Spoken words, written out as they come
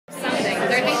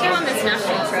I think they're on this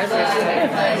National Treasure.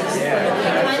 Yeah,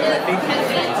 I think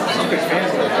I'm a big fan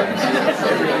of them.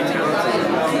 They're really talented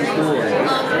and cool.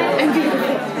 And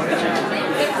beautiful.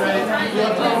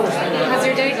 How's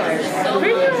your day going?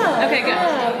 Pretty well. Okay, good.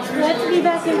 Glad to be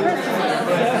back in person.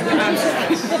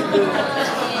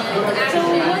 So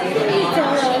what can you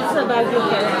tell us about your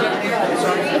character?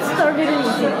 Let's start with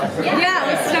anything. Yeah,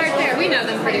 let's start there. We know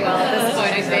them pretty well at this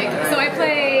point, I think. So I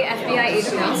play FBI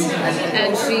agent House,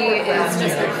 and she is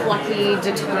just a plucky,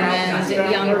 determined,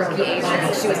 young rookie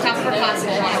agent. She was top of her class in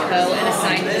Monaco and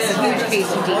assigned to this huge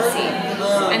case in DC.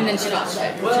 And then she got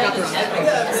promoted.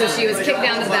 So she was kicked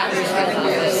down to the Baton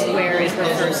Rouge, where in her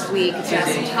first week,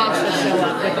 Jess and Tasha show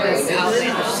up with this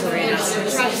outlandish story of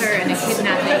national treasure and a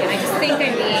kidnapping. And I just think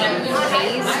I'm being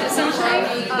hazed,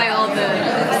 essentially, by all the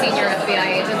senior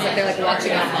FBI agents. Like they're like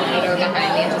watching off the window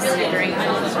behind me and just snickering.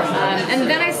 And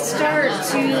then I start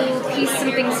to piece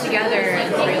some things together and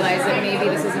realize that maybe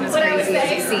this isn't as crazy as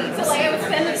it seems.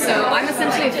 So I'm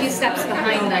essentially a few steps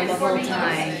behind them the whole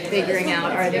time, figuring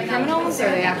out, are they criminals? Are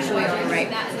they actually on the right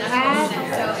path?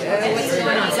 What's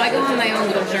going on? So I go on my own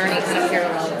little journey, kind of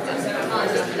parallel with them.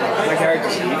 My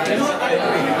character's Hilton. He's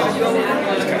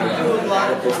kind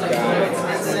of this guy.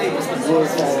 We'll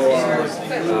follow our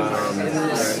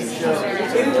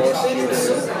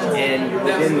and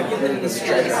within the group of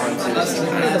treasure hunters, he's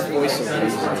kind of the voice of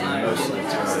reason most of the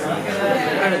time.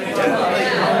 Kind of the devil.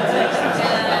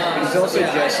 He's also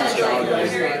Jesse's childhood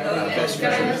best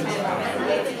friend.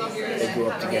 They grew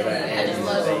up together, and he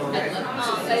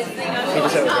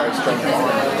just had a very strong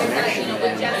connection and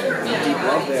deep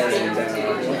love there, and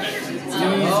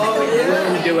he's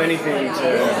willing to do anything to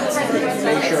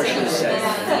make sure she's safe.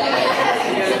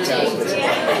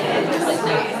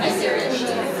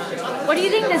 What do you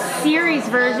think the series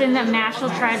version of National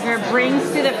Treasure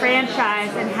brings to the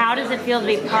franchise, and how does it feel to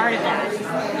be part of that?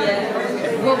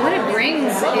 Well, what it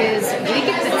brings is we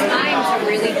get the time to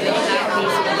really build out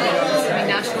these worlds. I mean,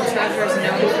 National Treasure is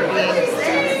known for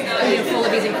being full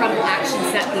of these incredible action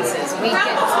set pieces. We get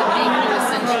to make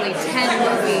essentially 10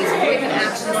 movies with an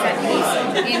action set piece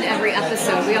in every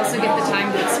episode. We also get the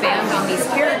time to expand on these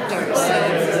characters. So,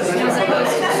 as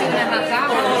opposed to 2.5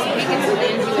 hours, we get to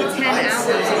land you with 10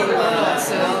 hours of the world.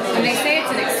 So, when they say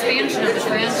it's an expansion of the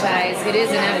franchise, it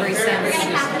is in every sense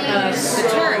of the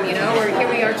term, you know, where here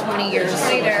we are 20 years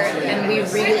later, and we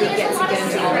really get to get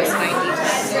into all this fine detail.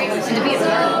 And to be a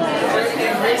part of it.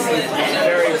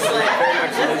 Very much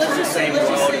it's the same world.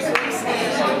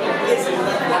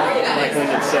 Like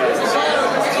Lyndon says,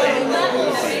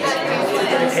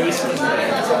 very patient.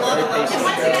 Very patient.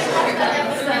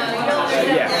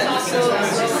 Yeah.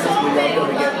 We love that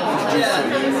we get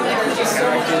introduced to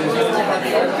characters.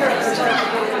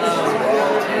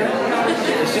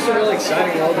 It's just a really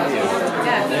exciting world to be in.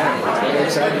 Yeah. Really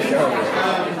exciting show.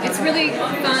 It's really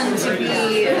fun to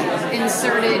be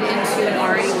inserted into an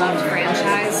already loved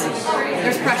franchise.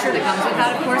 There's pressure that comes with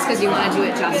that, of course, because you want to do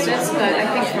it justice, but I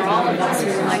think for all of us who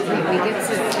are like, we get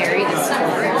to carry this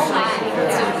forward.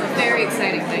 It's a very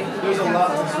exciting thing.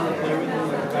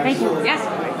 Thank you. Yeah.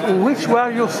 Which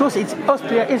were your sources,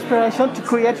 inspiration to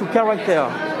create your character?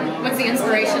 What's the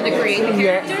inspiration to create the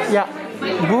character? Yeah.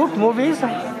 Book, movies?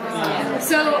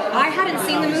 So I hadn't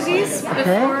seen the movies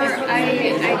before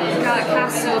I got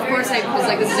cast, so of course I was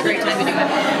like, this is a great time to do my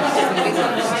movies.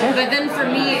 But then for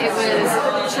me, it was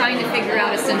trying to figure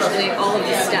out essentially all of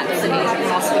the steps that Agent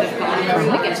Ross would have gone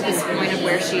through to get to this point of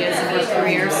where she is in her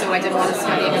career. So I did a lot of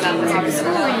studying about what type of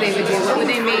schooling they would do, what would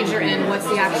they major in, what's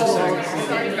the actual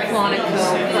Quantico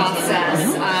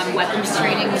process. Weapons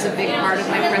training was a big part of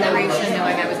my preparation,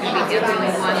 knowing I was going to be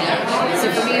handling one.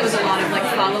 So for me, it was a lot of like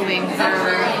following her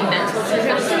mental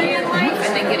trajectory in life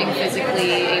and then getting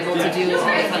physically able to do all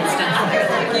the fun stuff.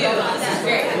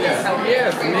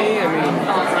 Yeah, for me, I mean,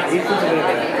 Ethan's a bit of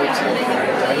a routine.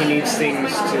 He needs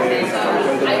things to go the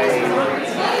way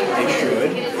they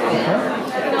should.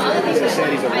 As I said,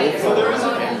 he's a wolf.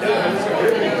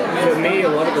 And for me, a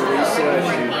lot of the research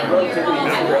and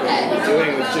background that we're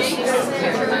doing was just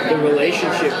the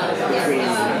relationship between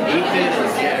Ethan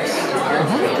and Jess.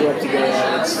 They grew up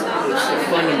together. It's the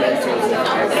fundamentals of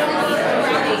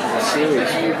the series.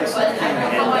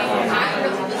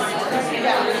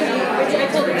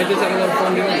 And I just have a lot of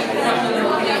fun doing it.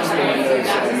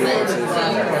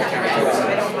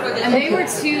 And they were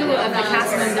two of the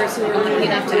cast members who were lucky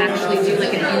enough to actually do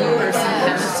like an in-person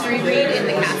chemistry read in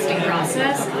the casting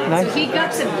process. Nice. So he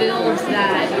got to build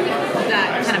that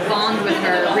kind of bond with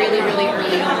her really, really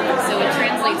early on. So it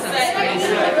translates on the screen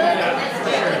really well.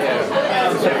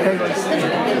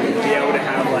 Be able to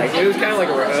have like, it was kind of like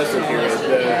a rehearsal period.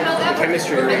 The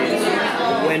chemistry read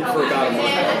went for about a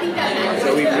month. So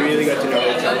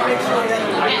form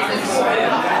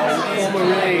a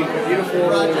really beautiful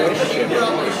relationship.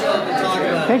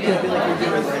 Thank you.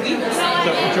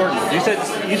 So, Jordan, you said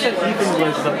Ethan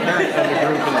was the parent of the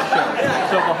group in the show.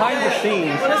 So behind the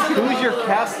scenes, who's your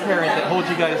cast parent that holds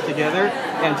you guys together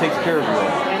and takes care of you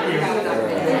all?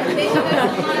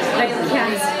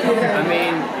 I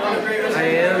mean, I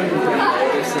am the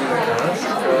oldest in the cast,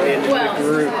 or in the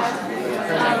group.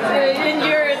 And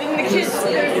you're in the kids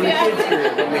group, In the kids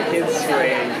group, in the kids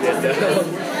range.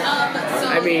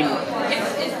 I mean,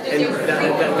 and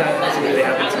that hasn't really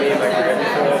happened to me in my career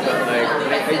before, but like,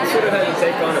 I sort of had to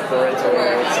take on a parental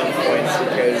role at some points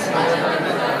because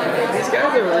these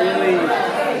guys are really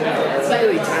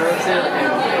talented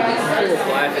and full of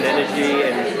life and energy,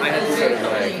 and I had to sort of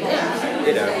like,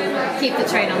 you know, keep the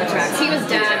train on the tracks. He was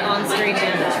dad on screen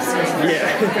and off screen.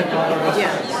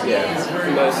 Yeah,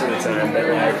 most of the time, but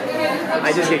like,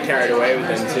 I just get carried away with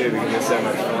them too because it's so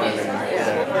much fun, and you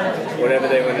know, whatever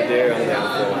they want to do, I'm down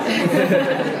for.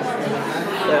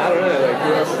 But I don't know, like, who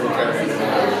else is in charge?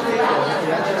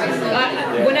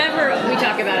 Whenever we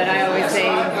talk about it, I always say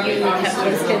you kept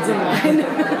those kids in line.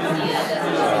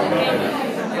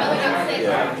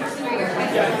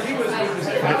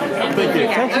 Thank you.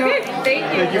 Thank you. Okay, thank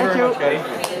you. Thank you very much, guys.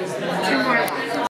 Two more.